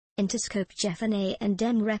Interscope Geffen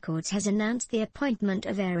A&M Records has announced the appointment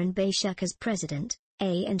of Aaron Schuck as president,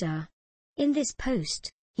 A&R. In this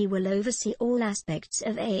post, he will oversee all aspects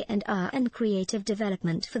of A&R and creative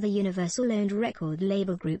development for the Universal-owned record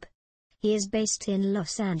label group. He is based in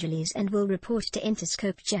Los Angeles and will report to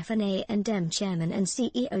Interscope Geffen A&M Chairman and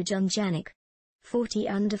CEO John Janik. 40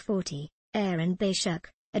 Under 40, Aaron Schuck,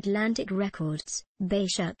 Atlantic Records.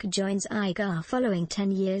 Schuck joins IGAR following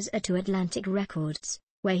 10 years at Atlantic Records,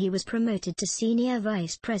 where he was promoted to Senior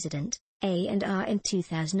Vice President, A&R in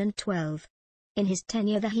 2012. In his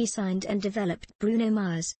tenure there he signed and developed Bruno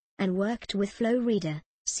Mars, and worked with Flo Rida,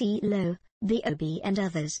 CeeLo, B.O.B. and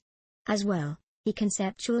others. As well, he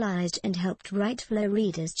conceptualized and helped write Flo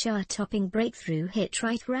Rida's chart-topping breakthrough hit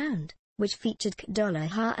Right Round, which featured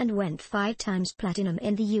 $Ha and went 5 times platinum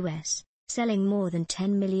in the US, selling more than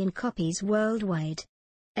 10 million copies worldwide.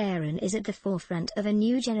 Aaron is at the forefront of a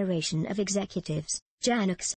new generation of executives, Janik's